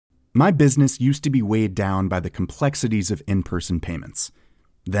My business used to be weighed down by the complexities of in-person payments.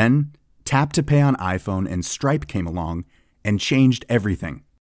 Then, Tap to Pay on iPhone and Stripe came along and changed everything.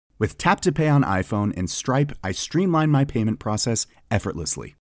 With Tap to Pay on iPhone and Stripe, I streamlined my payment process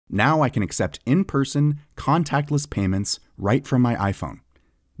effortlessly. Now I can accept in-person, contactless payments right from my iPhone.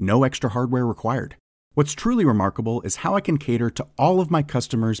 No extra hardware required. What's truly remarkable is how I can cater to all of my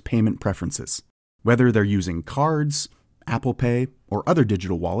customers' payment preferences. Whether they're using cards, Apple Pay, or other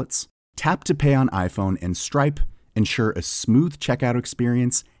digital wallets, Tap to Pay on iPhone and Stripe ensure a smooth checkout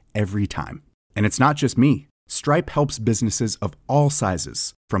experience every time. And it's not just me. Stripe helps businesses of all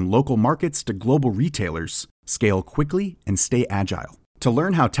sizes, from local markets to global retailers, scale quickly and stay agile. To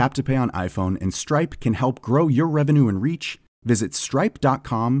learn how Tap to Pay on iPhone and Stripe can help grow your revenue and reach, visit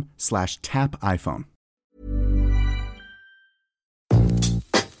stripe.com/tapiphone.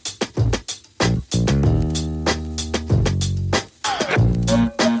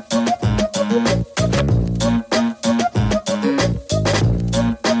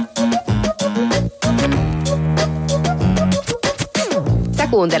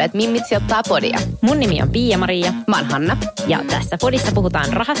 Kuuntelet Mimmit sijoittaa podia. Mun nimi on Pia-Maria. Mä oon Hanna. Ja tässä podissa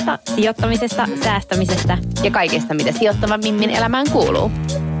puhutaan rahasta, sijoittamisesta, säästämisestä ja kaikesta, mitä sijoittavan Mimmin elämään kuuluu.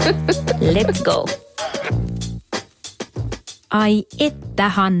 Let's go! Ai että,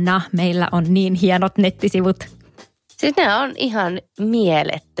 Hanna, meillä on niin hienot nettisivut. Siis ne on ihan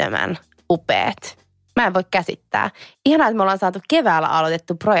mielettömän upeat. Mä en voi käsittää. Ihanaa, että me ollaan saatu keväällä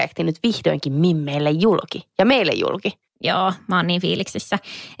aloitettu projekti nyt vihdoinkin Mimmeille julki ja meille julki. Joo, mä oon niin fiiliksissä.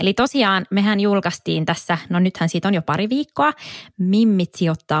 Eli tosiaan mehän julkaistiin tässä, no nythän siitä on jo pari viikkoa, Mimmit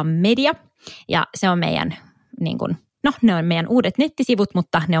sijoittaa media. Ja se on meidän, ne on meidän uudet nettisivut,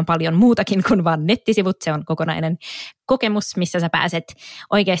 mutta ne on paljon muutakin kuin vain nettisivut. Se on kokonainen kokemus, missä sä pääset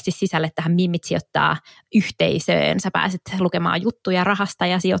oikeasti sisälle tähän Mimmit sijoittaa yhteisöön. Sä pääset lukemaan juttuja rahasta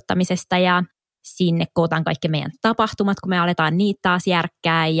ja sijoittamisesta ja sinne kootaan kaikki meidän tapahtumat, kun me aletaan niitä taas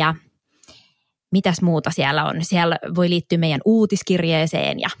järkkää ja mitäs muuta siellä on. Siellä voi liittyä meidän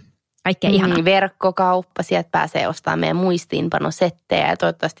uutiskirjeeseen ja kaikkea ihanaa. Verkkokauppa, sieltä pääsee ostamaan meidän muistiinpanosettejä ja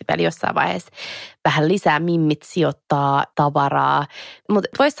toivottavasti vielä jossain vaiheessa vähän lisää Mimmit sijoittaa tavaraa. Mutta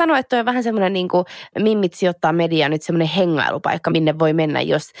voisi sanoa, että toi on vähän semmoinen Mimmit sijoittaa media nyt semmoinen hengailupaikka, minne voi mennä,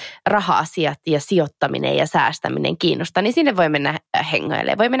 jos raha-asiat ja sijoittaminen ja säästäminen kiinnostaa, niin sinne voi mennä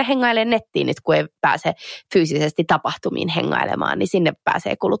hengailemaan. Voi mennä hengailemaan nettiin nyt, kun ei pääse fyysisesti tapahtumiin hengailemaan, niin sinne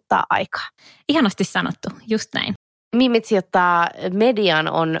pääsee kuluttaa aikaa. Ihanasti sanottu, just näin. Mimmit sijoittaa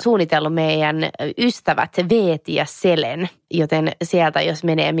median on suunnitellut meidän ystävät Veeti ja Selen, joten sieltä jos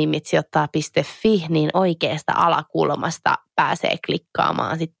menee mimmitsijoittaa.fi, niin oikeasta alakulmasta pääsee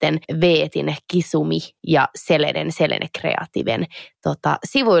klikkaamaan sitten Veetin Kisumi ja Selene Kreativen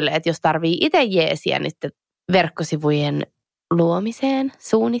sivuille, että jos tarvii itse jeesiä nyt verkkosivujen luomiseen,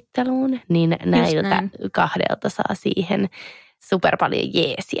 suunnitteluun, niin näiltä kahdelta saa siihen super paljon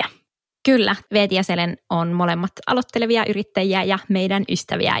jeesiä. Kyllä, Veeti ja Selen on molemmat aloittelevia yrittäjiä ja meidän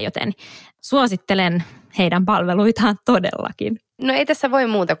ystäviä, joten suosittelen heidän palveluitaan todellakin. No ei tässä voi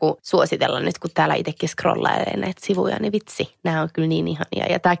muuta kuin suositella nyt, kun täällä itsekin scrollailee näitä sivuja, niin vitsi, nämä on kyllä niin ihania.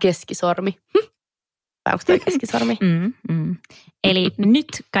 Ja tämä keskisormi. Vai onko toi keskisormi? Eli nyt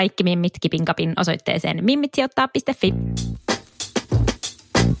kaikki mimmit kipin kapin osoitteeseen mimmitsijoittaa.fi.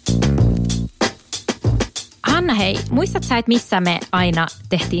 Hanna, hei, muistatko sä, että missä me aina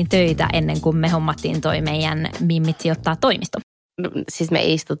tehtiin töitä ennen kuin me hommattiin toi meidän Mimmit sijoittaa toimisto? No, siis me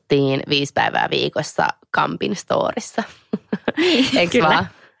istuttiin 5 päivää viikossa Kampin storissa. Eikö vaan?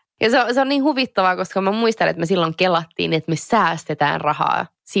 Ja se on niin huvittavaa, koska mä muistan, että me silloin kelattiin, että me säästetään rahaa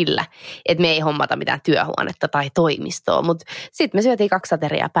sillä, että me ei hommata mitään työhuonetta tai toimistoa. Mutta sitten me syötiin 2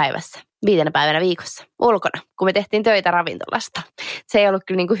 ateriaa päivässä, 5 päivänä viikossa ulkona, kun me tehtiin töitä ravintolasta. Se ei ollut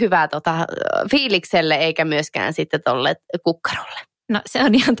kyllä niin kuin hyvää fiilikselle eikä myöskään sitten tolle kukkarolle. No se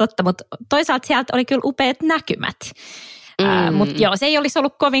on ihan totta, mutta toisaalta sieltä oli kyllä upeat näkymät. Mutta joo, se ei olisi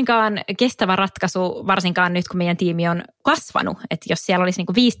ollut kovinkaan kestävä ratkaisu, varsinkaan nyt kun meidän tiimi on kasvanut. Että jos siellä olisi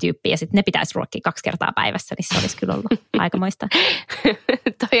niinku 5 tyyppiä ja sitten ne pitäisi ruokkia 2 kertaa päivässä, niin se olisi kyllä ollut aikamoista.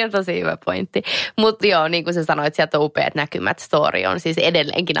 Toi on tosi hyvä pointti. Mutta joo, niin kuin sä sanoit, sieltä on upeat näkymät. Story on siis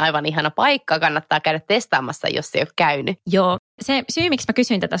edelleenkin aivan ihana paikka. Kannattaa käydä testaamassa, jos se ei ole käynyt. Joo, se syy, miksi mä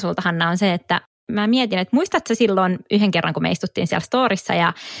kysyin tätä sulta, Hanna, on se, että mä mietin, että muistatko silloin yhden kerran, kun me istuttiin siellä storissa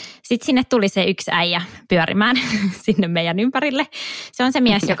ja sitten sinne tuli se yksi äijä pyörimään sinne meidän ympärille. Se on se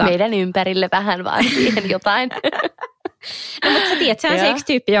mies, joka... Meidän ympärille vähän vaan siihen jotain. No mutta sä tiedät, se on se yksi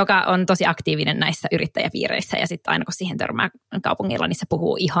tyyppi, joka on tosi aktiivinen näissä yrittäjäpiireissä ja sitten aina kun siihen törmää kaupungilla, niin se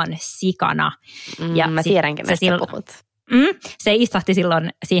puhuu ihan sikana. Ja mä tiedänkin, näistä puhut. Se istahti silloin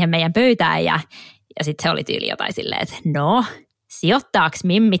siihen meidän pöytään ja sitten se oli tyyli jotain silleen, että no... sijoittaako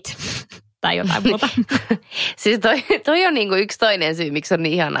mimmit tai jotain muuta. Siis toi on niinku yksi toinen syy, miksi on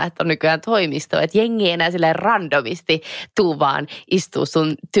niin ihanaa, että on nykyään toimisto, että jengi ei enää silleen randomisti tuu vaan istuu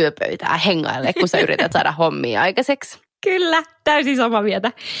sun työpöytään hengaille, kun sä yrität saada hommia aikaiseksi. Kyllä, täysin samaa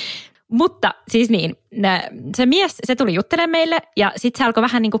mieltä. Mutta siis niin, se mies, se tuli juttelemaan meille ja sitten se alkoi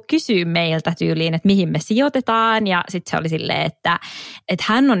vähän niin kuin kysyä meiltä tyyliin, että mihin me sijoitetaan. Ja sitten se oli silleen, että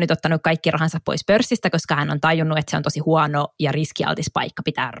hän on nyt ottanut kaikki rahansa pois pörssistä, koska hän on tajunnut, että se on tosi huono ja riskialtis paikka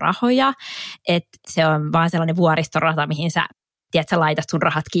pitää rahoja. Että se on vaan sellainen vuoristorata, mihin sä laitat sun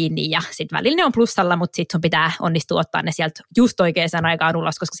rahat kiinni ja sitten välillä ne on plussalla, mutta sitten sun pitää onnistua ottaa ne sieltä just oikeaan aikaan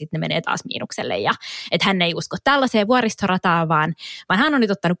ulos, koska sitten ne menee taas miinukselle. Ja että hän ei usko tällaiseen vuoristorataan, vaan hän on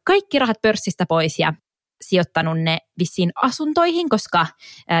nyt ottanut kaikki rahat pörssistä pois ja sijoittanut ne vissiin asuntoihin, koska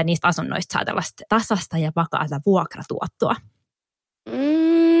niistä asunnoista saa tällaista tasasta ja vakaata vuokratuottoa.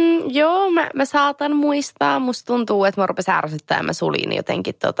 Joo, mä saatan muistaa. Musta tuntuu, että mä rupesin ärsyttää ja mä suljin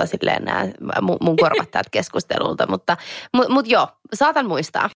jotenkin silleen nämä mun korvat täältä keskustelulta. Mutta joo, saatan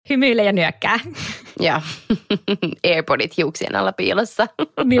muistaa. Hymyile ja nyökkää. Joo, AirPodit hiuksien alla piilossa.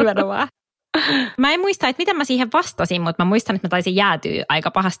 Nimenomaan. Mä en muista, että miten mä siihen vastasin, mutta mä muistan, että mä taisin jäätyä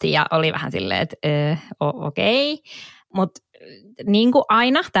aika pahasti ja oli vähän silleen, että okei. Mutta niin kuin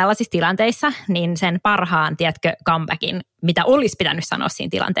aina tällaisissa tilanteissa, niin sen parhaan, tiedätkö, comebackin, mitä olisi pitänyt sanoa siinä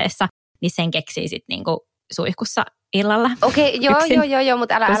tilanteessa, niin sen keksii sitten niin kuin suihkussa illalla. Okei, joo,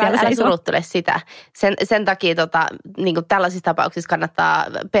 mutta älä suruttele sitä. Sen takia niin kuin tällaisissa tapauksissa kannattaa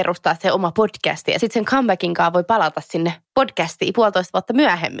perustaa se oma podcasti ja sitten sen comebackin kanssa voi palata sinne podcastiin 1,5 vuotta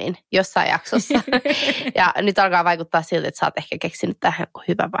myöhemmin jossain jaksossa. Ja nyt alkaa vaikuttaa siltä, että sä oot ehkä keksinyt tähän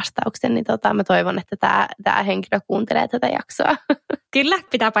hyvän vastauksen, niin mä toivon, että tämä henkilö kuuntelee tätä jaksoa. Kyllä,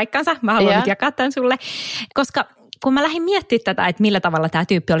 pitää paikkansa. Mä haluan nyt jakaa tämän sulle, koska kun mä lähdin miettimään tätä, että millä tavalla tämä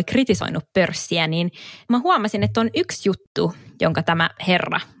tyyppi oli kritisoinut pörssiä, niin mä huomasin, että on yksi juttu, jonka tämä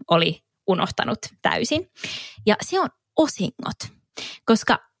herra oli unohtanut täysin. Ja se on osingot.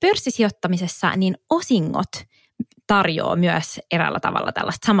 Koska pörssisijoittamisessa niin osingot tarjoaa myös eräällä tavalla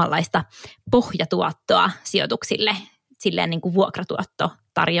tällaista samanlaista pohjatuottoa sijoituksille. Silleen niin kuin vuokratuotto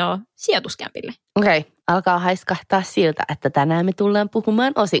tarjoaa sijoituskämpille. Okei, alkaa haiskahtaa siltä, että tänään me tullaan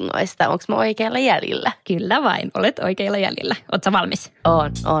puhumaan osingoista. Onko mä oikealla jäljellä? Kyllä vain, olet oikealla jäljellä. Ootko valmis?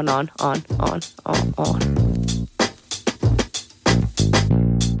 On.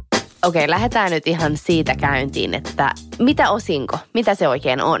 Okei, lähdetään nyt ihan siitä käyntiin, että mitä osinko? Mitä se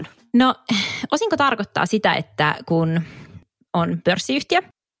oikein on? No, osinko tarkoittaa sitä, että kun on pörssiyhtiö,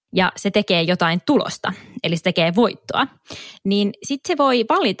 ja se tekee jotain tulosta, eli se tekee voittoa, niin sitten se voi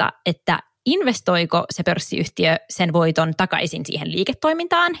valita, että investoiko se pörssiyhtiö sen voiton takaisin siihen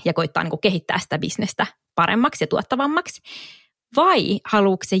liiketoimintaan ja koittaa niin kuin kehittää sitä bisnestä paremmaksi ja tuottavammaksi, vai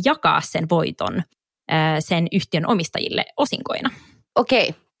haluuko se jakaa sen voiton sen yhtiön omistajille osinkoina?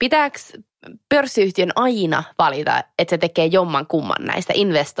 Okei, pitääkö pörssiyhtiön aina valita, että se tekee jomman kumman näistä,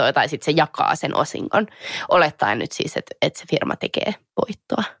 investoi tai sitten se jakaa sen osingon, olettaen nyt siis, että se firma tekee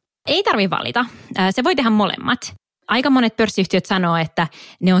voittoa? Ei tarvitse valita. Se voi tehdä molemmat. Aika monet pörssiyhtiöt sanoo, että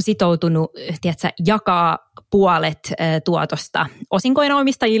ne on sitoutunut, tiedätkö, jakaa puolet tuotosta osinkoina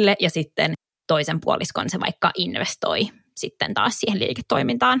omistajille ja sitten toisen puoliskon se vaikka investoi sitten taas siihen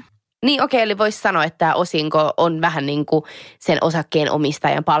liiketoimintaan. Niin okei, eli voisi sanoa, että tämä osinko on vähän niin kuin sen osakkeen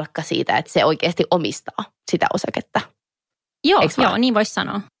omistajan palkka siitä, että se oikeasti omistaa sitä osaketta. Joo, niin voisi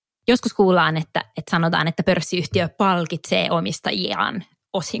sanoa. Joskus kuullaan, että sanotaan, että pörssiyhtiö palkitsee omistajiaan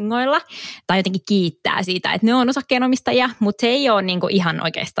osingoilla tai jotenkin kiittää siitä, että ne on osakkeenomistajia, mutta se ei ole niinku ihan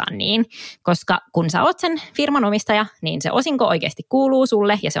oikeastaan niin, koska kun sä oot sen firman omistaja, niin se osinko oikeasti kuuluu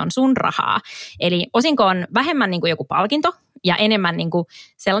sulle ja se on sun rahaa. Eli osinko on vähemmän niinku joku palkinto ja enemmän niinku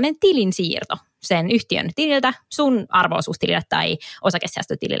sellainen tilinsiirto sen yhtiön tililtä sun arvo-osuustilille tai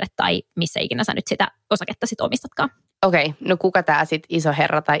osakesäästötilille tai missä ikinä sä nyt sitä osaketta sit omistatkaan. Okei, no kuka tämä sitten iso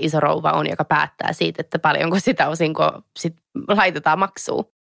herra tai iso rouva on, joka päättää siitä, että paljonko sitä osinkoa sit laitetaan maksuun?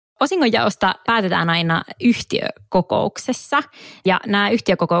 Osingonjaosta päätetään aina yhtiökokouksessa ja nämä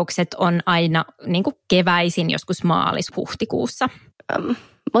yhtiökokoukset on aina niin kuin keväisin, joskus maalis-huhtikuussa.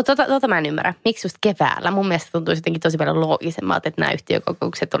 Mutta mä en ymmärrä. Miksi just keväällä? Mun mielestä tuntuu jotenkin tosi paljon loogisemmalta, että nämä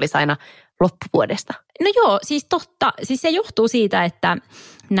yhtiökokoukset olisi aina loppuvuodesta. No joo, siis totta. Siis se johtuu siitä, että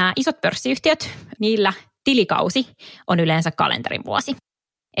nämä isot pörssiyhtiöt, niillä tilikausi on yleensä kalenterivuosi.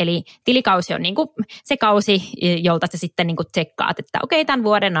 Eli tilikausi on niinku se kausi, jolta sä sitten niinku tsekkaat, että okei, tämän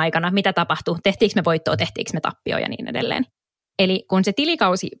vuoden aikana mitä tapahtuu, tehtiinkö me voittoa, tehtiinkö me tappioa ja niin edelleen. Eli kun se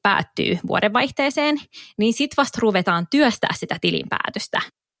tilikausi päättyy vuodenvaihteeseen, niin sitten vasta ruvetaan työstää sitä tilinpäätöstä.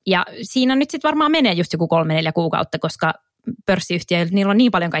 Ja siinä nyt sitten varmaan menee just joku 3-4 kuukautta, koska pörssiyhtiöillä, niillä on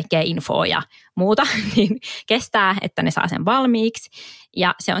niin paljon kaikkea infoa ja muuta, niin kestää, että ne saa sen valmiiksi.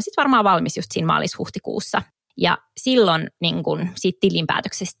 Ja se on sitten varmaan valmis just siinä maalis-huhtikuussa. Ja silloin niin kun siitä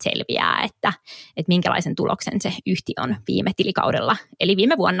tilinpäätöksestä selviää, että minkälaisen tuloksen se yhtiö on viime tilikaudella, eli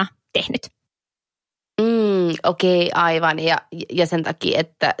viime vuonna tehnyt. Okei, aivan. Ja sen takia,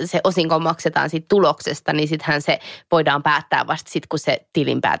 että se osinko maksetaan siitä tuloksesta, niin sittenhän se voidaan päättää vasta sitten, kun se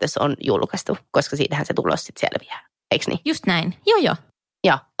tilinpäätös on julkaistu, koska siitähän se tulos sitten selviää. Eikö niin? Just näin. Joo.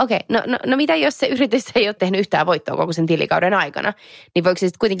 Joo, okei. No mitä jos se yritys ei ole tehnyt yhtään voittoa koko sen tilikauden aikana, niin voiko se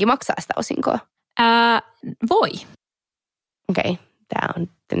sitten kuitenkin maksaa sitä osinkoa? Voi. Okei, tämä on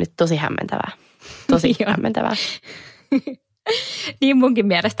nyt tosi hämmentävää. Tosi hämmentävää. Niin munkin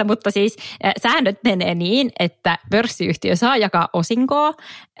mielestä, mutta siis säännöt menee niin, että pörssiyhtiö saa jakaa osinkoa,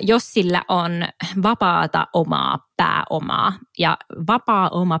 jos sillä on vapaata omaa pääomaa. Ja vapaa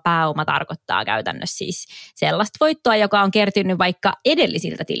oma pääoma tarkoittaa käytännössä siis sellaista voittoa, joka on kertynyt vaikka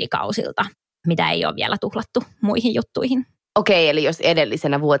edellisiltä tilikausilta, mitä ei ole vielä tuhlattu muihin juttuihin. Okei, eli jos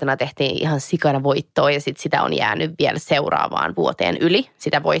edellisenä vuotena tehtiin ihan sikana voittoa ja sitten sitä on jäänyt vielä seuraavaan vuoteen yli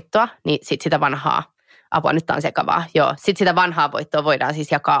sitä voittoa, niin sitten sitä vanhaa, apua nyt on sekavaa, joo, sitten sitä vanhaa voittoa voidaan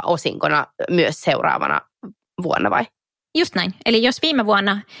siis jakaa osinkona myös seuraavana vuonna vai? Just näin. Eli jos viime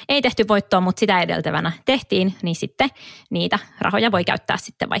vuonna ei tehty voittoa, mutta sitä edeltävänä tehtiin, niin sitten niitä rahoja voi käyttää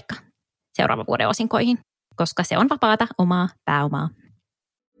sitten vaikka seuraavan vuoden osinkoihin, koska se on vapaata omaa pääomaa.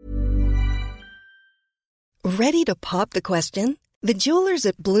 Ready to pop the question? The jewelers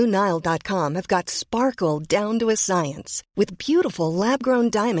at BlueNile.com have got sparkle down to a science with beautiful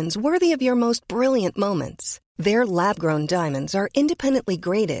lab-grown diamonds worthy of your most brilliant moments. Their lab-grown diamonds are independently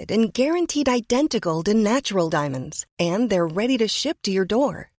graded and guaranteed identical to natural diamonds, and they're ready to ship to your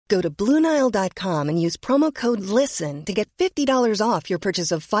door. Go to BlueNile.com and use promo code LISTEN to get $50 off your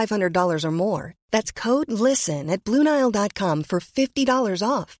purchase of $500 or more. That's code LISTEN at BlueNile.com for $50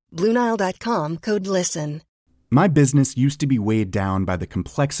 off. BlueNile.com, code LISTEN. My business used to be weighed down by the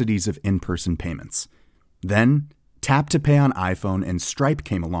complexities of in-person payments. Then, Tap to Pay on iPhone and Stripe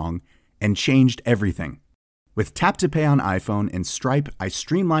came along and changed everything. With Tap to Pay on iPhone and Stripe, I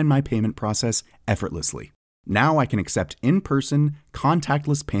streamlined my payment process effortlessly. Now I can accept in-person,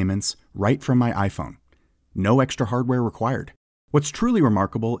 contactless payments right from my iPhone. No extra hardware required. What's truly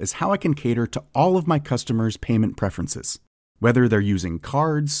remarkable is how I can cater to all of my customers' payment preferences. Whether they're using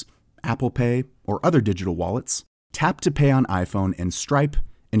cards, Apple Pay, or other digital wallets, Tap to Pay on iPhone and Stripe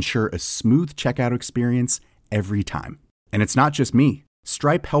ensure a smooth checkout experience every time. And it's not just me.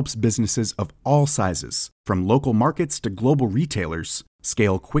 Stripe helps businesses of all sizes, from local markets to global retailers,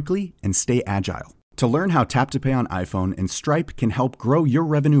 scale quickly and stay agile. To learn how Tap to Pay on iPhone and Stripe can help grow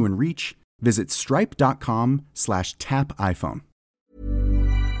your revenue and reach, visit stripe.com/tapiphone.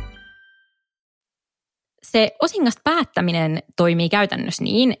 Se osingosta päättäminen toimii käytännössä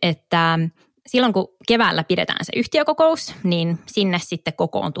niin, että silloin kun keväällä pidetään se yhtiökokous, niin sinne sitten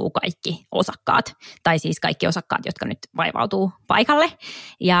kokoontuu kaikki osakkaat, tai siis kaikki osakkaat, jotka nyt vaivautuu paikalle.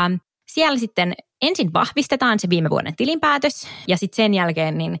 Ja siellä sitten ensin vahvistetaan se viime vuoden tilinpäätös, ja sitten sen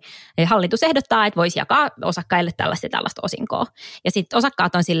jälkeen niin hallitus ehdottaa, että voisi jakaa osakkaille tällaista osinkoa. Ja sitten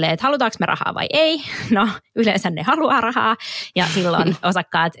osakkaat on silleen, että halutaanko me rahaa vai ei. No yleensä ne haluaa rahaa, ja silloin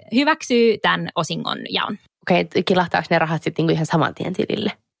osakkaat hyväksyy tämän osingon jaon. Okei, kilahtaako ne rahat sitten ihan saman tien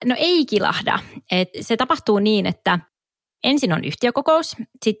tilille? No ei kilahda. Se tapahtuu niin, että ensin on yhtiökokous,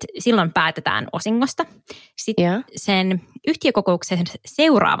 sitten silloin päätetään osingosta. Sitten sen yhtiökokouksen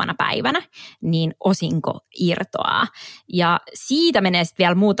seuraavana päivänä niin osinko irtoaa. Ja siitä menee sitten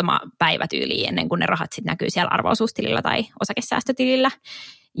vielä muutama päivä tyyliin ennen kuin ne rahat sitten näkyy siellä arvo-osuustilillä tai osakesäästötilillä.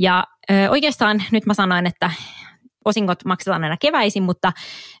 Ja oikeastaan nyt mä sanoin, että osingot maksetaan aina keväisin, mutta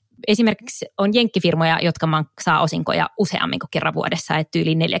esimerkiksi on jenkkifirmoja, jotka maksaa osinkoja useammin kuin kerran vuodessa, että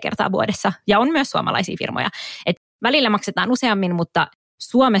yli 4 kertaa vuodessa. Ja on myös suomalaisia firmoja. Et välillä maksetaan useammin, mutta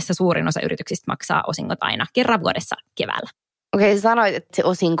Suomessa suurin osa yrityksistä maksaa osingot aina kerran vuodessa keväällä. Okei, sä sanoit, että se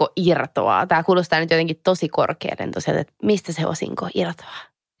osinko irtoaa. Tämä kuulostaa nyt jotenkin tosi korkealentoiselta, että mistä se osinko irtoaa?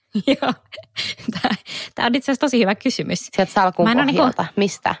 Joo, tämä on itse asiassa tosi hyvä kysymys. Sieltä salkun pohjalta.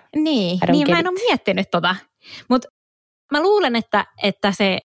 Mistä? Niin mä en ole miettinyt Mutta mä luulen, että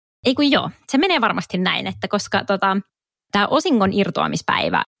se se menee varmasti näin, että koska tämä osingon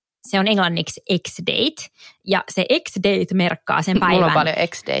irtoamispäivä, se on englanniksi X-date, ja se X-date merkkaa sen päivän. Mulla on paljon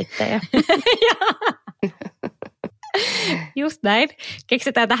X-dateja. Just näin.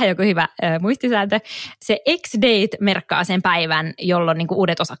 Keksitään tähän joku hyvä muistisääntö. Se X-date merkkaa sen päivän, jolloin niin kuin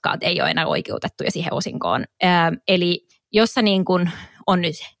uudet osakkaat ei ole enää oikeutettuja siihen osinkoon. Eli jos sä niin kuin on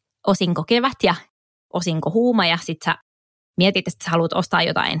nyt osinkokevät ja osinkohuuma ja sit sä mietit, että sä haluat ostaa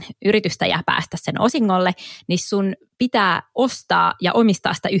jotain yritystä ja päästä sen osingolle, niin sun pitää ostaa ja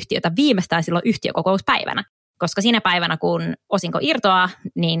omistaa sitä yhtiötä viimeistään silloin yhtiökokouspäivänä. Koska siinä päivänä, kun osinko irtoaa,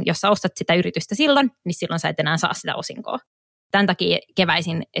 niin jos sä ostat sitä yritystä silloin, niin silloin sä et enää saa sitä osinkoa. Tämän takia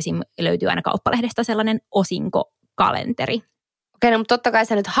keväisin esim. Löytyy aina Kauppalehdestä sellainen osinkokalenteri. Okei, no, mutta totta kai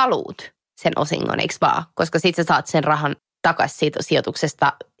sä nyt haluut sen osingon, eikö vaan? Koska sit sä saat sen rahan takaisin siitä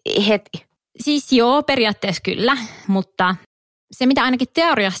sijoituksesta heti. Siis joo, periaatteessa kyllä, mutta se mitä ainakin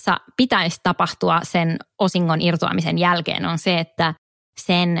teoriassa pitäisi tapahtua sen osingon irtoamisen jälkeen on se, että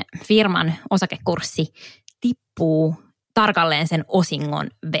sen firman osakekurssi tippuu tarkalleen sen osingon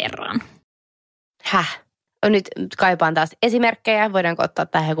verran. Nyt kaipaan taas esimerkkejä. Voidaanko ottaa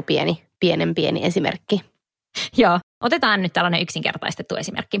tähän joku pieni esimerkki? Joo, otetaan nyt tällainen yksinkertaistettu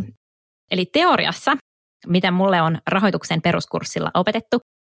esimerkki. Eli teoriassa, miten mulle on rahoituksen peruskurssilla opetettu,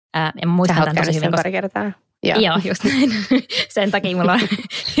 en muista tämän tosi hyvin. Pari kertaa. Joo, just näin. Sen takia mulla on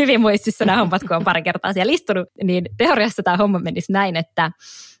hyvin muistissa nämä hommat, kun on pari kertaa siellä istunut. Niin teoriassa tämä homma menisi näin, että...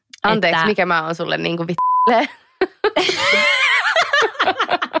 Anteeksi, mikä mä oon sulle niin kuin vittuilee.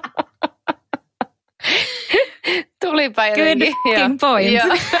 Tulipa jotenkin. Good point.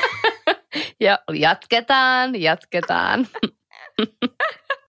 Ja jatketaan.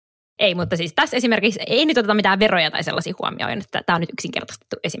 Ei, mutta siis tässä esimerkiksi ei nyt oteta mitään veroja tai sellaisia huomioon, että tämä on nyt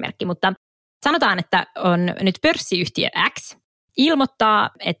yksinkertaistettu esimerkki, mutta sanotaan, että on nyt pörssiyhtiö X ilmoittaa,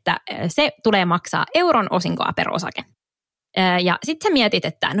 että se tulee maksaa euron osinkoa per osake. Ja sitten sä mietit,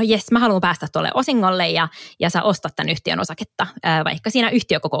 että no jes, mä haluan päästä tuolle osingolle ja sä ostat tämän yhtiön osaketta, vaikka siinä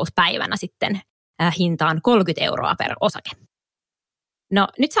yhtiökokouspäivänä sitten hintaan 30 euroa per osake. No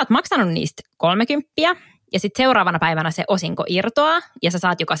nyt sä oot maksanut niistä 30 ja sitten seuraavana päivänä se osinko irtoaa ja sä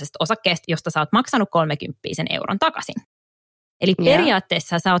saat jokaisesta osakkeesta, josta sä oot maksanut 30 sen euron takaisin. Eli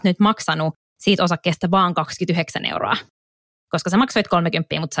periaatteessa sä oot nyt maksanut siitä osakkeesta vaan 29 euroa, koska sä maksoit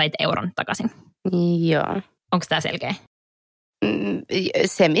 30, mutta sait euron takaisin. Joo. Onko tämä selkeä?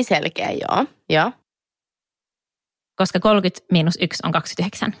 Semiselkeä, joo. Koska 30 miinus 1 on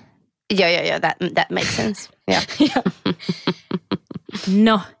 29. Joo, that makes sense.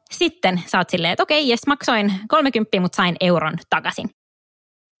 No, sitten sä oot silleen, että okei, jes, maksoin 30, mutta sain euron takaisin.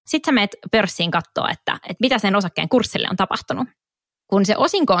 Sitten sä meet pörssiin katsoa, että mitä sen osakkeen kurssille on tapahtunut. Kun se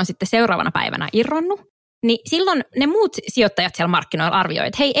osinko on sitten seuraavana päivänä irronnut, niin silloin ne muut sijoittajat siellä markkinoilla arvioivat,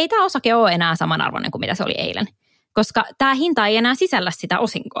 että hei, ei tämä osake ole enää samanarvoinen kuin mitä se oli eilen, koska tämä hinta ei enää sisällä sitä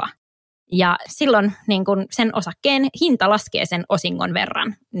osinkoa. Ja silloin niin kun sen osakkeen hinta laskee sen osingon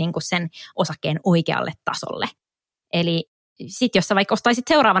verran niin kun sen osakkeen oikealle tasolle. Eli sitten jos sä vaikka ostaisit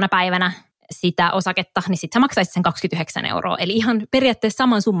seuraavana päivänä sitä osaketta, niin sitten sä maksaisit sen 29 euroa. Eli ihan periaatteessa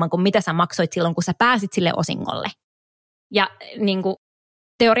saman summan kuin mitä sä maksoit silloin, kun sä pääsit sille osingolle. Ja niin kuin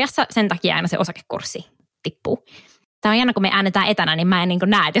teoriassa sen takia aina se osakekurssi tippuu. Tämä on jännä, kun me äänetään etänä, niin mä en niin kuin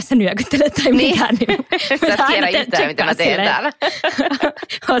näe, että jos sä nyökyttelet tai mitään. Niin sä et tiedä yhtään, mitä mä teen täällä.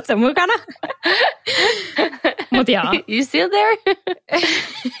 Oot sä mukana? Mut joo. You still there?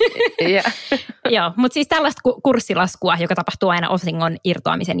 Joo, mutta siis tällaista kurssilaskua, joka tapahtuu aina osingon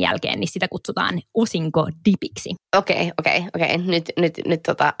irtoamisen jälkeen, niin sitä kutsutaan osinkodipiksi. Okei. Nyt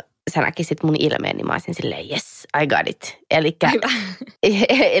sä näkisit mun ilmeen, niin mä olisin silleen, yes, I got it.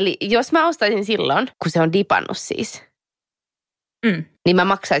 Eli jos mä ostaisin silloin, kun se on dipannut siis, niin mä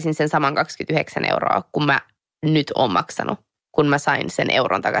maksaisin sen saman 29 euroa, kun mä nyt oon maksanut, kun mä sain sen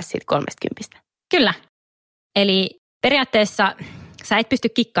euron takaisin siitä 30. Kyllä. Eli periaatteessa sä et pysty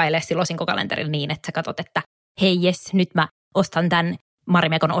kikkailemaan sillä osinkokalenterilla niin, että sä katsot, että hei jes, nyt mä ostan tämän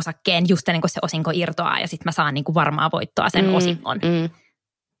Marimekon osakkeen just ennen kuin se osinko irtoaa ja sitten mä saan niin kuin varmaa voittoa sen osingon.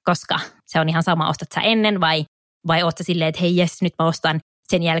 Koska se on ihan sama, ostat sä ennen vai oot sä silleen, että hei jes, nyt mä ostan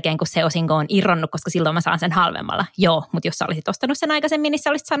sen jälkeen, kun se osinko on irronnut, koska silloin mä saan sen halvemmalla. Joo, mutta jos sä olisit ostanut sen aikaisemmin, niin sä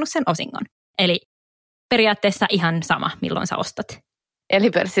olisit saanut sen osingon. Eli periaatteessa ihan sama, milloin sä ostat. Eli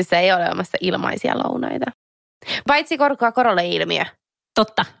pörssissä ei ole olemassa ilmaisia lounaita. Paitsi korkoa korolle ilmiö.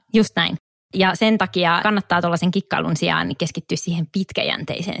 Totta, just näin. Ja sen takia kannattaa tuollaisen kikkailun sijaan keskittyä siihen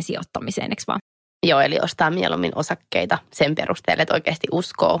pitkäjänteiseen sijoittamiseen, eikö vaan? Joo, eli ostaa mieluummin osakkeita sen perusteella, että oikeasti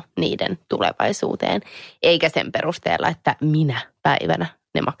uskoo niiden tulevaisuuteen, eikä sen perusteella, että minä päivänä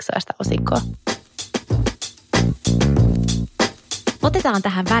ne maksaa sitä osinkoa. Otetaan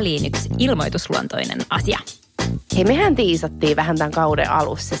tähän väliin yksi ilmoitusluontoinen asia. Hei, mehän tiisattiin vähän tämän kauden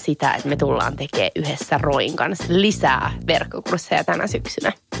alussa sitä, että me tullaan tekemään yhdessä Roin kanssa lisää verkkokursseja tänä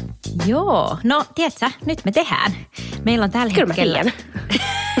syksynä. Joo, no tiedätkö, nyt me tehdään. Meillä on tällä hetkellä...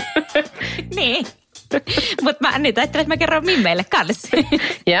 Niin, mutta mä nyt ajattelen, että mä kerron Mimmeille kanssa.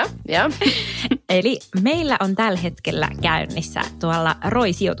 Joo. Eli meillä on tällä hetkellä käynnissä tuolla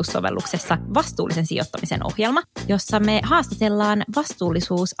ROI-sijoitussovelluksessa vastuullisen sijoittamisen ohjelma, jossa me haastatellaan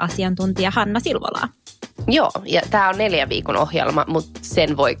vastuullisuusasiantuntija Hanna Silvolaa. Joo, ja tämä on 4 viikon ohjelma, mutta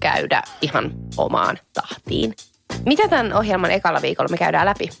sen voi käydä ihan omaan tahtiin. Mitä tämän ohjelman ekalla viikolla me käydään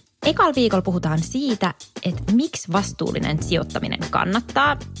läpi? Ekalla viikolla puhutaan siitä, että miksi vastuullinen sijoittaminen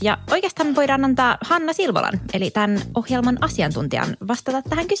kannattaa. Ja oikeastaan me voidaan antaa Hanna Silvolan, eli tämän ohjelman asiantuntijan, vastata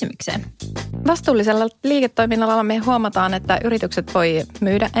tähän kysymykseen. Vastuullisella liiketoiminnalla me huomataan, että yritykset voi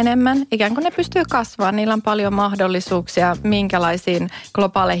myydä enemmän. Ikään kuin ne pystyy kasvamaan, niillä on paljon mahdollisuuksia, minkälaisiin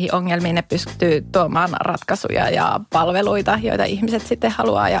globaaleihin ongelmiin ne pystyy tuomaan ratkaisuja ja palveluita, joita ihmiset sitten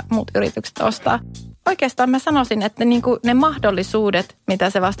haluaa ja muut yritykset ostaa. Oikeastaan mä sanoisin, että ne mahdollisuudet, mitä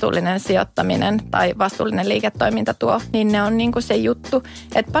se vastuullinen sijoittaminen tai vastuullinen liiketoiminta tuo, niin ne on se juttu.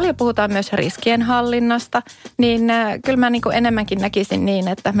 Että paljon puhutaan myös riskien hallinnasta, niin kyllä mä enemmänkin näkisin niin,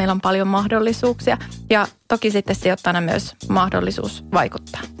 että meillä on paljon mahdollisuuksia ja toki sitten sijoittajana myös mahdollisuus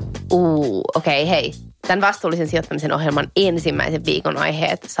vaikuttaa. Okei, hei. Tämän vastuullisen sijoittamisen ohjelman ensimmäisen viikon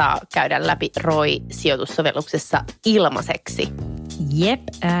aiheet saa käydä läpi ROI-sijoitussovelluksessa ilmaiseksi. Jep,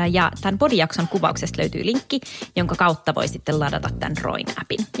 ja tämän podijakson kuvauksesta löytyy linkki, jonka kautta voi sitten ladata tämän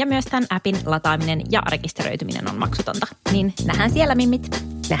ROI-appin. Ja myös tämän appin lataaminen ja rekisteröityminen on maksutonta. Niin nähdään siellä, mimmit.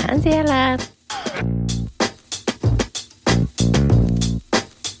 Nähdään siellä.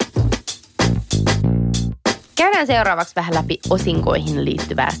 Käydään seuraavaksi vähän läpi osinkoihin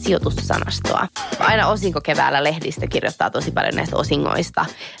liittyvää sijoitussanastoa. Aina osinkokeväällä lehdistä kirjoittaa tosi paljon näistä osingoista,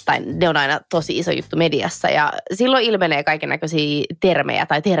 tai ne on aina tosi iso juttu mediassa, ja silloin ilmenee kaikennäköisiä termejä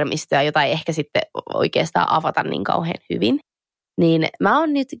tai termistöjä, jota ei ehkä sitten oikeastaan avata niin kauhean hyvin. Niin mä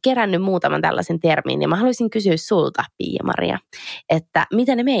oon nyt kerännyt muutaman tällaisen termin, ja mä haluaisin kysyä sulta, Pia-Maria, että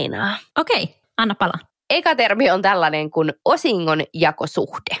mitä ne meinaa? Okei, anna palaa. Eka termi on tällainen kuin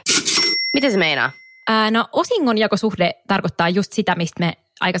osingonjakosuhde. Mitä se meinaa? No osingonjakosuhde tarkoittaa just sitä, mistä me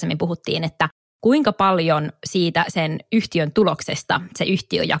aikaisemmin puhuttiin, että kuinka paljon siitä sen yhtiön tuloksesta se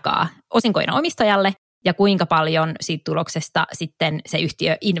yhtiö jakaa osinkoina omistajalle ja kuinka paljon siitä tuloksesta sitten se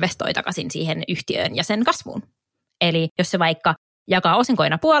yhtiö investoi takaisin siihen yhtiöön ja sen kasvuun. Eli jos se vaikka jakaa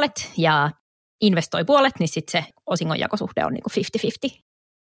osinkoina puolet ja investoi puolet, niin sitten se osingonjakosuhde on 50-50.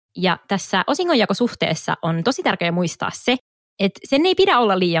 Ja tässä osingonjakosuhteessa on tosi tärkeää muistaa se, että sen ei pidä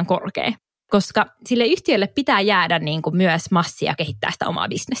olla liian korkea, koska sille yhtiölle pitää jäädä myös massia kehittää sitä omaa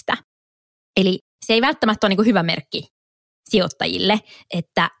bisnestä. Eli se ei välttämättä ole hyvä merkki sijoittajille,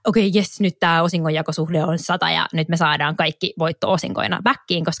 että okei, jes, nyt tämä osingonjakosuhde on 100 ja nyt me saadaan kaikki voitto-osinkoina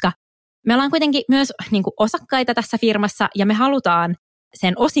backiin, koska me ollaan kuitenkin myös osakkaita tässä firmassa ja me halutaan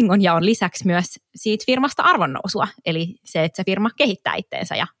sen osingonjaon lisäksi myös siitä firmasta arvonnousua, eli se, että se firma kehittää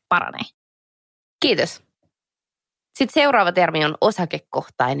itteensä ja paranee. Kiitos. Sitten seuraava termi on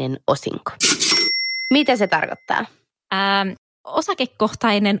osakekohtainen osinko. Mitä se tarkoittaa?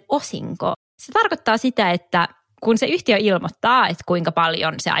 Osakekohtainen osinko. Se tarkoittaa sitä, että kun se yhtiö ilmoittaa, että kuinka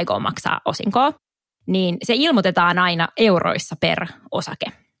paljon se aikoo maksaa osinkoa, niin se ilmoitetaan aina euroissa per osake.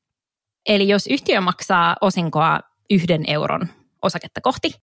 Eli jos yhtiö maksaa osinkoa 1 euron osaketta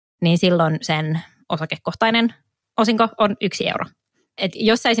kohti, niin silloin sen osakekohtainen osinko on 1 euro. Et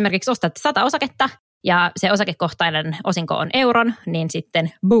jos sä esimerkiksi ostat 100 osaketta ja se osakekohtainen osinko on euron, niin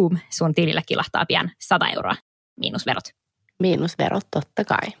sitten boom, sun tilillä kilahtaa pian 100 euroa miinus verot. Miinus verot, totta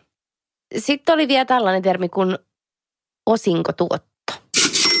kai. Sitten oli vielä tällainen termi kuin osinkotuotto.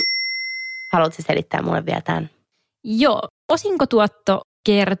 Haluatko selittää mulle vielä tämän? Joo, osinkotuotto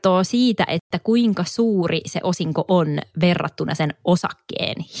kertoo siitä, että kuinka suuri se osinko on verrattuna sen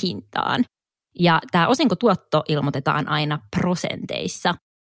osakkeen hintaan. Ja tämä osinkotuotto ilmoitetaan aina prosenteissa.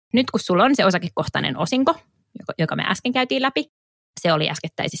 Nyt kun sulla on se osakekohtainen osinko, joka me äsken käytiin läpi, se oli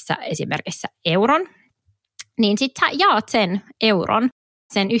äskettäisissä esimerkissä euron, niin sit sä jaat sen euron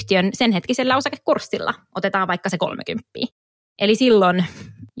sen yhtiön sen hetkisellä osakekurssilla. Otetaan vaikka se 30. Eli silloin,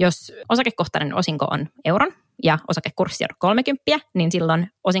 jos osakekohtainen osinko on euron ja osakekurssi on 30, niin silloin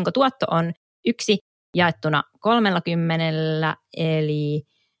osinkotuotto on 1 jaettuna 30, eli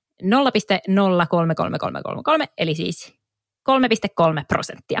 0,033333, eli siis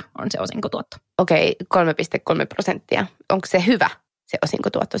 3,3% on se osinkotuotto. Okei, 3,3%. Onko se hyvä, se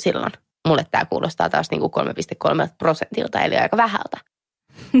osinkotuotto silloin? Mulle tämä kuulostaa taas 3,3%, eli aika vähältä.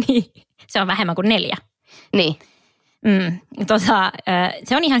 Niin, se on vähemmän kuin 4. Niin.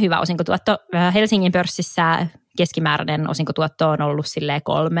 Se on ihan hyvä osinkotuotto. Helsingin pörssissä keskimääräinen osinkotuotto on ollut 3-4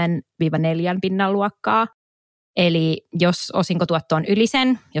 pinnan luokkaa. Eli jos osinkotuotto on yli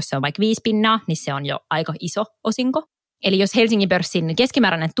sen, jos se on vaikka 5 pinnaa, niin se on jo aika iso osinko. Eli jos Helsingin pörssin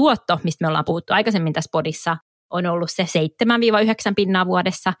keskimääräinen tuotto, mistä me ollaan puhuttu aikaisemmin tässä podissa, on ollut se 7-9 pinnaa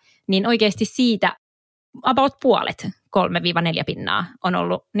vuodessa, niin oikeasti siitä about puolet, 3-4 pinnaa, on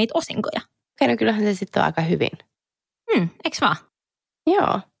ollut niitä osinkoja. Okei, no kyllähän se sitten on aika hyvin. Eikö vaan?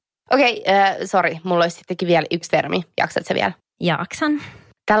 Joo. Okei, sori, mulla olisi sittenkin vielä yksi termi. Jaksat sä vielä? Jaksan.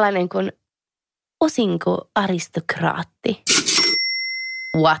 Tällainen kuin osinkoaristokraatti.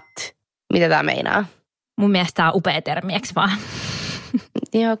 What? Mitä tämä meinaa? Mun mielestä tämä on upea termi, eikö vaan?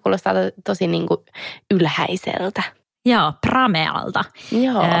 Joo, kuulostaa tosi niin kuin ylhäiseltä. Joo, pramealta.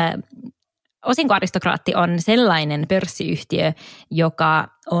 Joo. Osinkoaristokraatti on sellainen pörssiyhtiö, joka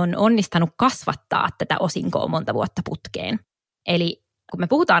on onnistanut kasvattaa tätä osinkoa monta vuotta putkeen. Eli kun me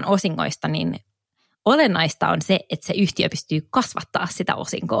puhutaan osingoista, niin olennaista on se, että se yhtiö pystyy kasvattaa sitä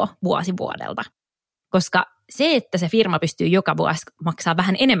osinkoa vuosi vuodelta. Koska se, että se firma pystyy joka vuosi maksaa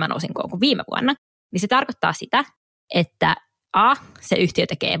vähän enemmän osinkoa kuin viime vuonna, niin se tarkoittaa sitä, että A, se yhtiö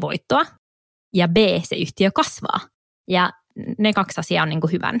tekee voittoa ja B, se yhtiö kasvaa. Ja ne kaksi asiaa on niin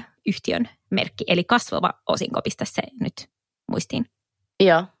kuin hyvän yhtiön merkki. Eli kasvava osinko, pistä se nyt muistiin.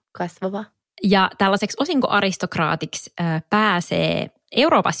 Joo, kasvava. Ja tällaiseksi osinkoaristokraatiksi pääsee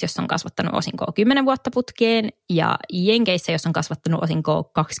Euroopassa, jos on kasvattanut osinkoa 10 vuotta putkeen, ja Jenkeissä, jos on kasvattanut osinkoa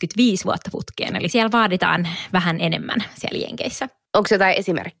 25 vuotta putkeen. Eli siellä vaaditaan vähän enemmän siellä Jenkeissä. Onko jotain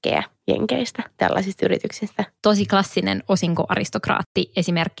esimerkkejä Jenkeistä, tällaisista yrityksistä? Tosi klassinen osinkoaristokraatti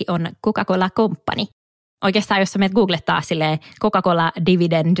esimerkki on Coca-Cola Company. Oikeastaan, jos sä menet googlettaa silleen Coca-Cola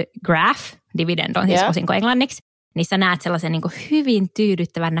Dividend Graph, dividend on siis osinko englanniksi, niin sä näet sellaisen niin kuin hyvin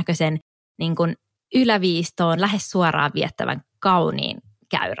tyydyttävän näköisen niin kuin yläviistoon lähes suoraan viettävän kauniin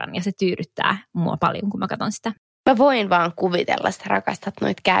käyrän. Ja se tyydyttää mua paljon, kun mä katson sitä. Mä voin vaan kuvitella, että rakastat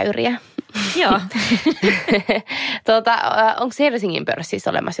noita käyriä. Joo. Onko Helsingin pörssissä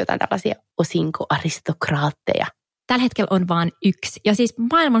olemassa jotain tällaisia osinkoaristokraatteja? Tällä hetkellä on vain yksi. Ja siis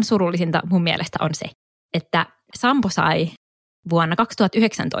maailman surullisinta mun mielestä on se, että Sampo sai vuonna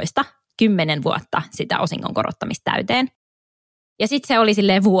 2019 10 vuotta sitä osingon korottamista täyteen. Ja sitten se oli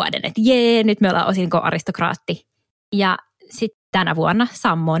silleen vuoden, että jee, nyt me ollaan osinkoaristokraatti. Ja sitten tänä vuonna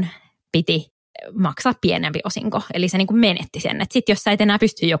Sammon piti maksaa pienempi osinko. Eli se niin kuin menetti sen. Että sitten jos sä et enää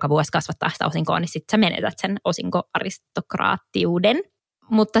pysty joka vuosi kasvattaa sitä osinkoa, niin sitten sä menetät sen osinkoaristokraattiuden.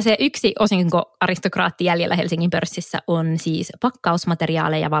 Mutta se yksi osinkoaristokraatti jäljellä Helsingin pörssissä on siis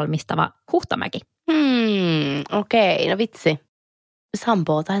pakkausmateriaaleja valmistava Huhtamäki. Okei, no vitsi.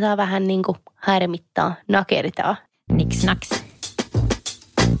 Sampo taitaa vähän niin kuin harmittaa, nakertaa. Niks naks.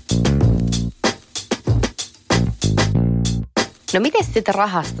 No miten sitten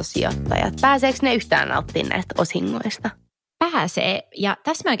rahastosijoittajat? Pääseekö ne yhtään nauttimaan näistä osingoista? Pääsee, ja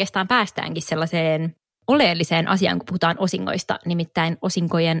tässä me oikeastaan päästäänkin sellaiseen oleelliseen asiaan, kun puhutaan osingoista, nimittäin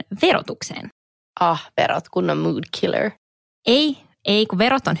osinkojen verotukseen. Verot, kunnon mood killer. Ei, kun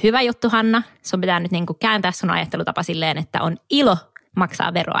verot on hyvä juttu, Hanna. Sun pitää nyt niin kuin kääntää sun ajattelutapa silleen, että on ilo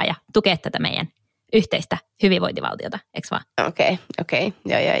maksaa veroa ja tukea tätä meidän yhteistä hyvinvointivaltiota, eikö vaan? Okei.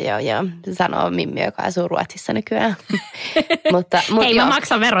 Joo. Sanoo Mimmi, joka asuu Ruotsissa nykyään. mutta hei, mä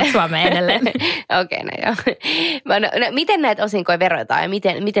maksan verot Suomeen edelleen. Okei, no joo. No, miten näitä osinkoja verotetaan ja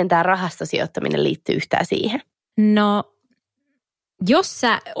miten tämä rahastosijoittaminen liittyy yhtään siihen? No, jos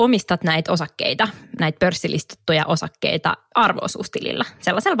sä omistat näitä osakkeita, näitä pörssilistattuja osakkeita arvo-osuustilillä,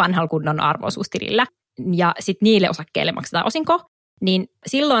 sellaisella vanhalla kunnon arvo-osuustilillä, ja sitten niille osakkeille maksetaan osinko, niin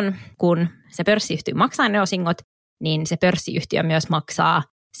silloin, kun se pörssiyhtiö maksaa ne osingot, niin se pörssiyhtiö myös maksaa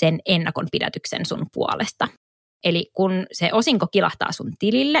sen ennakonpidätyksen sun puolesta. Eli kun se osinko kilahtaa sun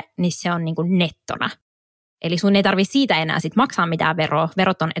tilille, niin se on niin kuin nettona. Eli sun ei tarvitse siitä enää sit maksaa mitään veroa.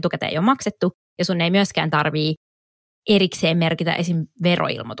 Verot on etukäteen jo maksettu, ja sun ei myöskään tarvitse erikseen merkitä esim.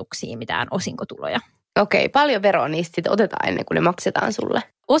 Veroilmoituksiin mitään osinkotuloja. Okei, paljon veroa niistä sitten otetaan ennen kuin ne maksetaan sulle?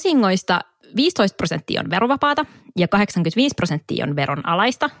 Osingoista 15% on verovapaata ja 85% on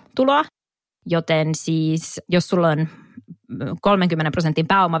veronalaista tuloa, joten siis jos sulla on 30%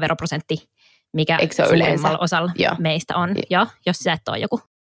 pääomaveroprosentti, mikä suurimmalla osalla meistä on, ja jos sä et ole joku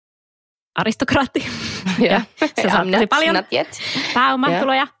aristokraatti, ja sä saat tosi paljon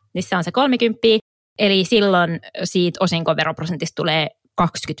pääomatuloja, niin se on se 30, eli silloin siitä osinkoveroprosentista tulee 25,5,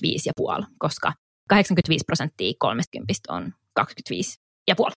 koska 85% 30 on 25,5.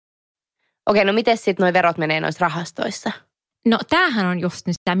 Okei, no miten sitten nuo verot menee noissa rahastoissa? No tämähän on just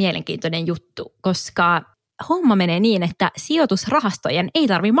nyt tämä mielenkiintoinen juttu, koska homma menee niin, että sijoitusrahastojen ei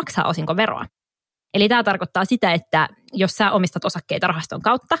tarvitse maksaa osinkoveroa. Eli tämä tarkoittaa sitä, että jos sä omistat osakkeita rahaston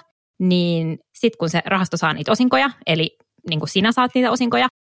kautta, niin sitten kun se rahasto saa niitä osinkoja, eli niin kuin sinä saat niitä osinkoja,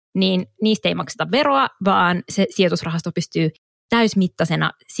 niin niistä ei makseta veroa, vaan se sijoitusrahasto pystyy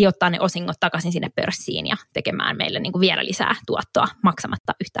täysmittaisena sijoittaa ne osingot takaisin sinne pörssiin ja tekemään meille niin kuin vielä lisää tuottoa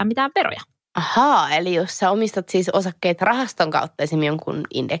maksamatta yhtään mitään veroja. Ahaa, eli jos sä omistat siis osakkeita rahaston kautta, esimerkiksi jonkun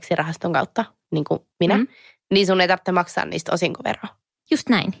indeksirahaston kautta, niin kuin minä, niin sun ei tarvitse maksaa niistä osinkoveroa. Just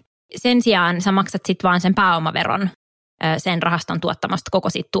näin. Sen sijaan sä maksat sitten vaan sen pääomaveron sen rahaston tuottamasta koko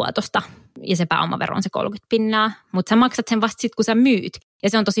siitä tuotosta. Ja se pääomavero on se 30%. Mutta sä maksat sen vasta sitten, kun sä myyt. Ja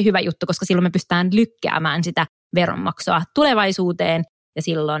se on tosi hyvä juttu, koska silloin me pystytään lykkäämään sitä veronmaksua tulevaisuuteen. Ja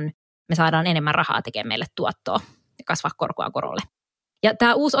silloin me saadaan enemmän rahaa tekemään meille tuottoa ja kasvaa korkoa korolle. Ja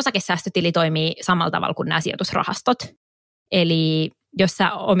tämä uusi osakesäästötili toimii samalla tavalla kuin nämä sijoitusrahastot. Eli jos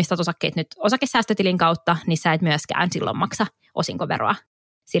sä omistat osakkeet nyt osakesäästötilin kautta, niin sä et myöskään silloin maksa osinkoveroa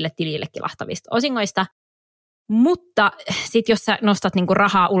sille tilille kilahtavista osingoista. Mutta sitten jos sä nostat niinku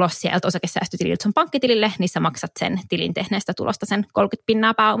rahaa ulos sieltä osakesäästötililtä sun pankkitilille, niin sä maksat sen tilin tehneestä tulosta sen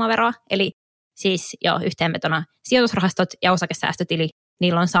 30% pääomaveroa. Eli siis yhteenvetona sijoitusrahastot ja osakesäästötili,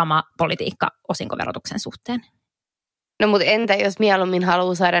 niillä on sama politiikka osinkoverotuksen suhteen. No mutta entä jos mieluummin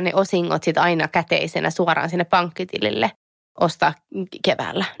haluaa saada ne osingot sit aina käteisenä suoraan sinne pankkitilille, ostaa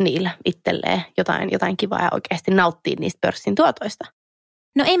keväällä niillä itselleen jotain kivaa ja oikeasti nauttia niistä pörssin tuotoista?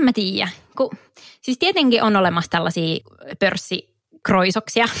 No en mä tiedä. Siis tietenkin on olemassa tällaisia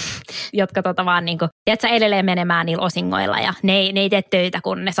pörssikroisoksia, jotka vaan niinku, tiedätkö, edelleen menemään niillä osingoilla ja ne ei tee töitä,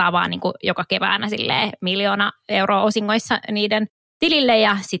 kun ne saa vaan niinku joka keväänä silleen 1 miljoona euroa osingoissa niiden tilille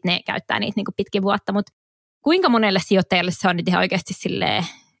ja sitten ne käyttää niitä niinku pitkin vuotta, mutta kuinka monelle sijoittajalle se on nyt ihan oikeasti silleen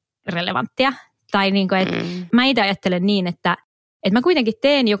relevanttia? Tai niinku, että mä itse ajattelen niin, että mä kuitenkin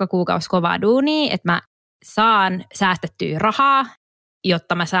teen joka kuukausi kovaa duunia, että mä saan säästettyä rahaa,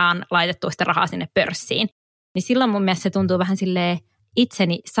 jotta mä saan laitettua sitä rahaa sinne pörssiin. Niin silloin mun mielestä se tuntuu vähän silleen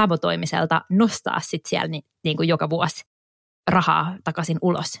itseni sabotoimiselta nostaa sit siellä niin kuin joka vuosi rahaa takaisin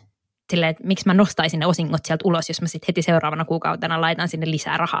ulos. Silleen, että miksi mä nostaisin ne osingot sieltä ulos, jos mä sitten heti seuraavana kuukautena laitan sinne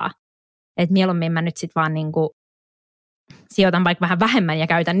lisää rahaa. Että mieluummin mä nyt sitten vaan niinku sijoitan vaikka vähän vähemmän ja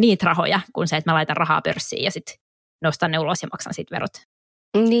käytän niitä rahoja, kuin se, että mä laitan rahaa pörssiin ja sitten nostan ne ulos ja maksan siitä verot.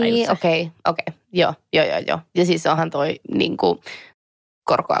 Niin, okei. Joo. Ja siis onhan toi niinku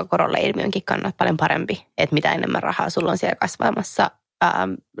korkoa korolle ilmiönkin kannat paljon parempi, että mitä enemmän rahaa sulla on siellä kasvamassa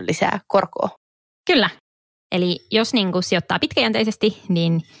lisää korkoa. Kyllä. Eli jos niinku sijoittaa pitkäjänteisesti,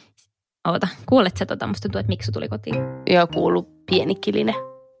 niin kuulet sä musta tuntuu, että Miksu tuli kotiin? Joo, kuuluu pieni kiline.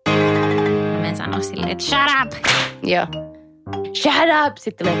 Mä en sano silleen, että shut up! Joo. Shut up!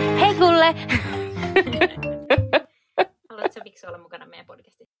 Sitten tulee, hei kuule! Haluatko sä Miksu olla mukana meidän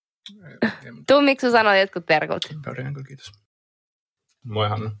podcastissa? Tuu Miksu sanoo jotkut terkut. Pärjäänkö, kiitos. Moi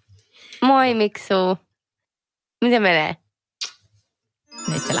Hanna. Moi Miksu. Miten menee?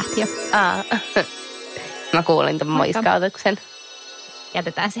 Nyt se lähti jo. Mä kuulin ton moiskautuksen.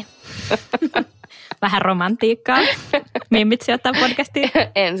 Jätetään se. Vähän romantiikkaa. Mimmit sijoittaa podcastiin.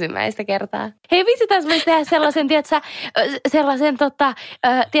 Ensimmäistä kertaa. Hei, vitsi taas voisi tehdä sellaisen,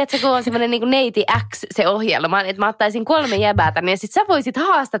 tiedätkö, kun on semmoinen niin kuin Neiti X se ohjelma, että mä ottaisin 3 jäbää tänne ja sit sä voisit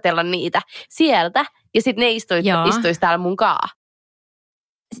haastatella niitä sieltä ja sit ne istuisi täällä mun kaa.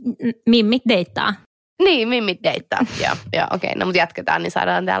 Mimmit deittaa. Niin, mimmit deittaa. Joo, okei. No, mutta jatketaan, niin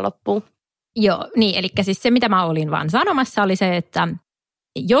saadaan tää loppuun. Joo, niin, eli siis se, mitä mä olin vaan sanomassa, oli se, että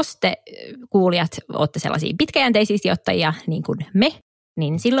jos te kuulijat olette sellaisia pitkäjänteisiä sijoittajia niin kuin me,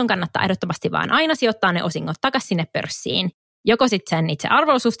 niin silloin kannattaa ehdottomasti vaan aina sijoittaa ne osingot takaisin sinne pörssiin. Joko sitten sen itse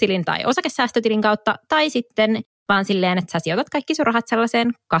arvo-osuustilin tai osakesäästötilin kautta, tai sitten vaan silleen, että sä sijoitat kaikki sun rahat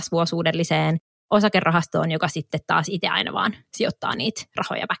sellaiseen kasvuosuudelliseen osakerahastoon, joka sitten taas itse aina vaan sijoittaa niitä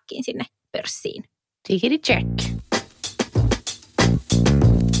rahoja väkkiin sinne pörssiin. Tickety check.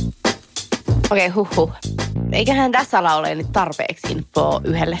 Okei, huhhuh. Eiköhän tässä ala ole nyt tarpeeksi infoa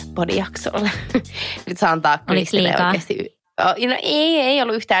yhdelle podijaksolle. Nyt saa antaa liikaa? Oikeasti. No, ei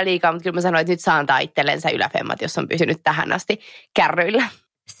ollut yhtään liikaa, mutta kyllä mä sanoin, että nyt saa antaa itsellensä yläfemmat, jos on pysynyt tähän asti kärryillä.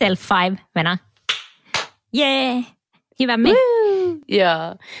 Self 5, Venä. Jee, hyvä me.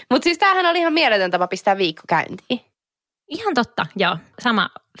 Joo. Mutta siis tämähän oli ihan mieletön tapa pistää viikko käyntiin. Ihan totta, joo. Sama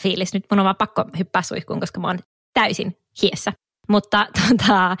fiilis. Nyt mun on vaan pakko hyppää suihkuun, koska mä oon täysin hiessä. Mutta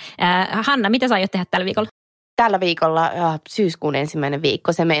Hanna, mitä sä aiot tehdä tällä viikolla? Tällä viikolla syyskuun 1.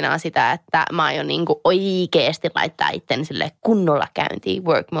 viikko, se meinaa sitä, että mä aion niinku oikeasti laittaa itteni sille kunnolla käyntiin.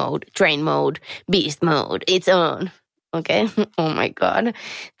 Work mode, train mode, beast mode, it's on. Okei, oh my god.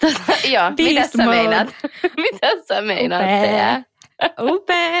 Joo, mitä sä meinaat? Mitä sä meinaat tehdä?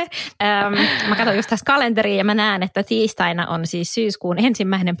 Upea. Mä katson just tässä kalenteria ja mä näen, että tiistaina on siis syyskuun 1.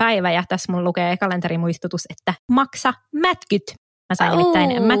 päivä ja tässä mun lukee kalenterimuistutus, että maksa mätkyt. Mä sain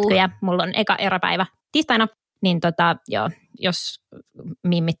nimittäin mätkyjä. Mulla on eka eräpäivä tiistaina, niin jos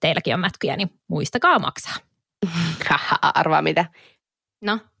mimmit teilläkin on mätkyjä, niin muistakaa maksaa. Arvaa mitä?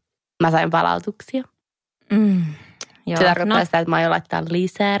 No? Mä sain palautuksia. Joo, se tarkoittaa sitä, että mä aion laittaa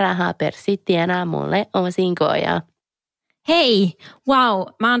lisää rahaa, perssit tienaa mulle osinkoja. Hei, wow,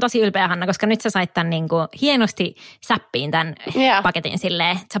 mä oon tosi ylpeä Hanna, koska nyt sä sait tämän niin kuin hienosti säppiin tämän paketin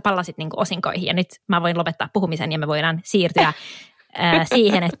silleen, sä pallasit niin kuin osinkoihin ja nyt mä voin lopettaa puhumisen ja me voidaan siirtyä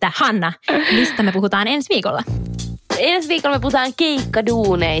siihen, että Hanna, mistä me puhutaan ensi viikolla? Ensi viikolla me puhutaan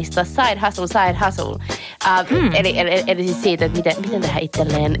keikkaduuneista, side hustle. Eli siis siitä, että miten tehdä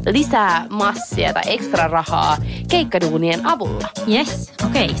itselleen lisää massia tai ekstra rahaa keikkaduunien avulla. Yes,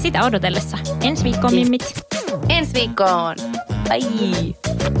 okei, sitä odotellessa. Ensi viikkoon, mimmit. Ensi viikkoon. Bye.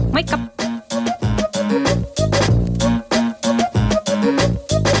 Moikka.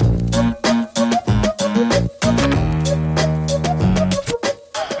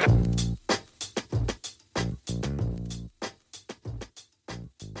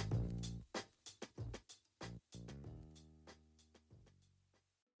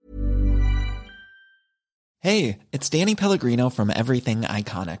 Hey, it's Danny Pellegrino from Everything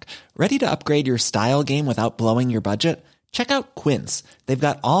Iconic. Ready to upgrade your style game without blowing your budget? Check out Quince. They've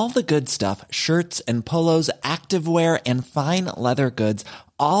got all the good stuff, shirts and polos, activewear, and fine leather goods,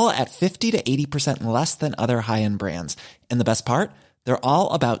 all at 50 to 80% less than other high-end brands. And the best part? They're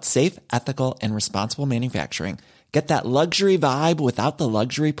all about safe, ethical, and responsible manufacturing. Get that luxury vibe without the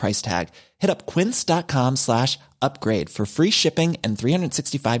luxury price tag. Hit up quince.com/upgrade for free shipping and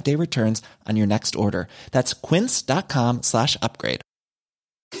 365-day returns on your next order. That's quince.com/upgrade.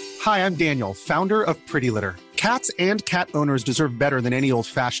 Hi, I'm Daniel, founder of Pretty Litter. Cats and cat owners deserve better than any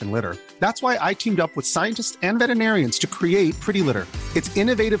old-fashioned litter. That's why I teamed up with scientists and veterinarians to create Pretty Litter. Its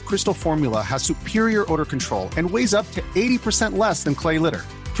innovative crystal formula has superior odor control and weighs up to 80% less than clay litter.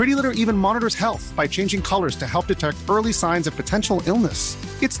 Pretty Litter even monitors health by changing colors to help detect early signs of potential illness.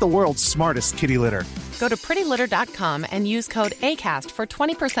 It's the world's smartest kitty litter. Go to prettylitter.com and use code ACAST for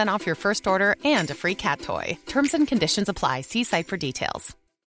 20% off your first order and a free cat toy. Terms and conditions apply. See site for details.